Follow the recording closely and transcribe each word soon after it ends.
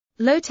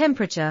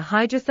Low-temperature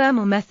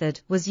hydrothermal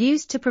method was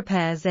used to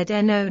prepare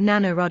ZnO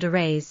nanorod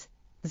arrays,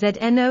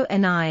 ZnO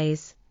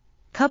NIs,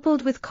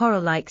 coupled with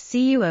coral-like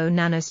CuO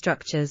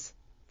nanostructures,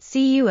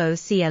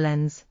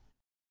 CuO-CLNs.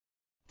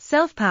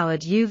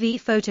 Self-powered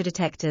UV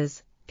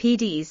photodetectors,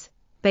 PDs,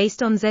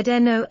 based on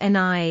ZnO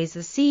NIs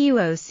as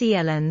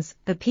CuO-CLNs,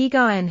 a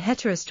p-GaN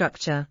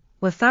heterostructure,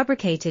 were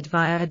fabricated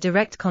via a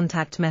direct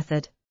contact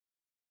method.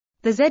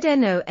 The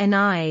ZnO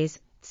NIs,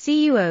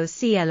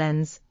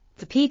 CuO-CLNs,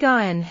 the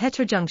p-GaN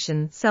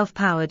heterojunction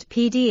self-powered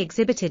PD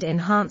exhibited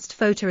enhanced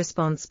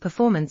photoresponse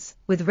performance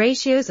with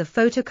ratios of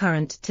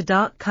photocurrent to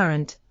dark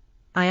current,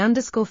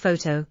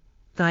 I_photo,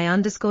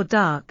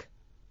 I_dark,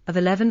 of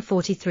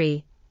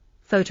 1143,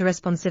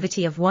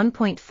 photoresponsivity of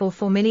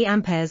 1.44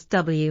 mA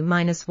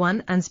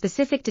W-1 and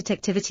specific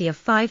detectivity of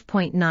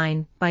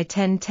 5.9 by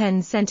 10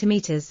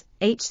 cm,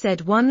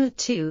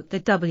 HZ1-2 the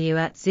W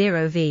at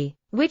 0V,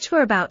 which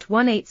were about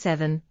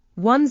 187,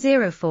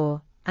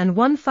 104, and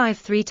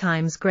 153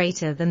 times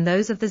greater than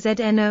those of the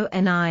ZnO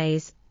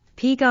NIs,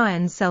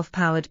 p-GaN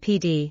self-powered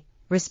PD,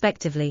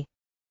 respectively.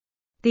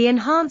 The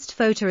enhanced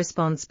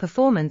photoresponse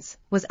performance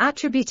was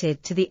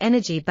attributed to the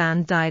energy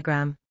band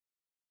diagram.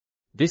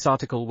 This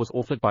article was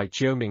authored by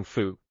Qiu-Ming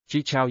Fu,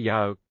 Zhi-Chao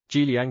Yao,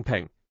 Ji-Liang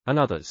Peng, and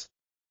others.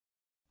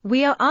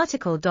 We are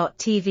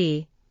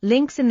RTCLTV,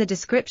 links in the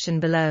description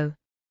below.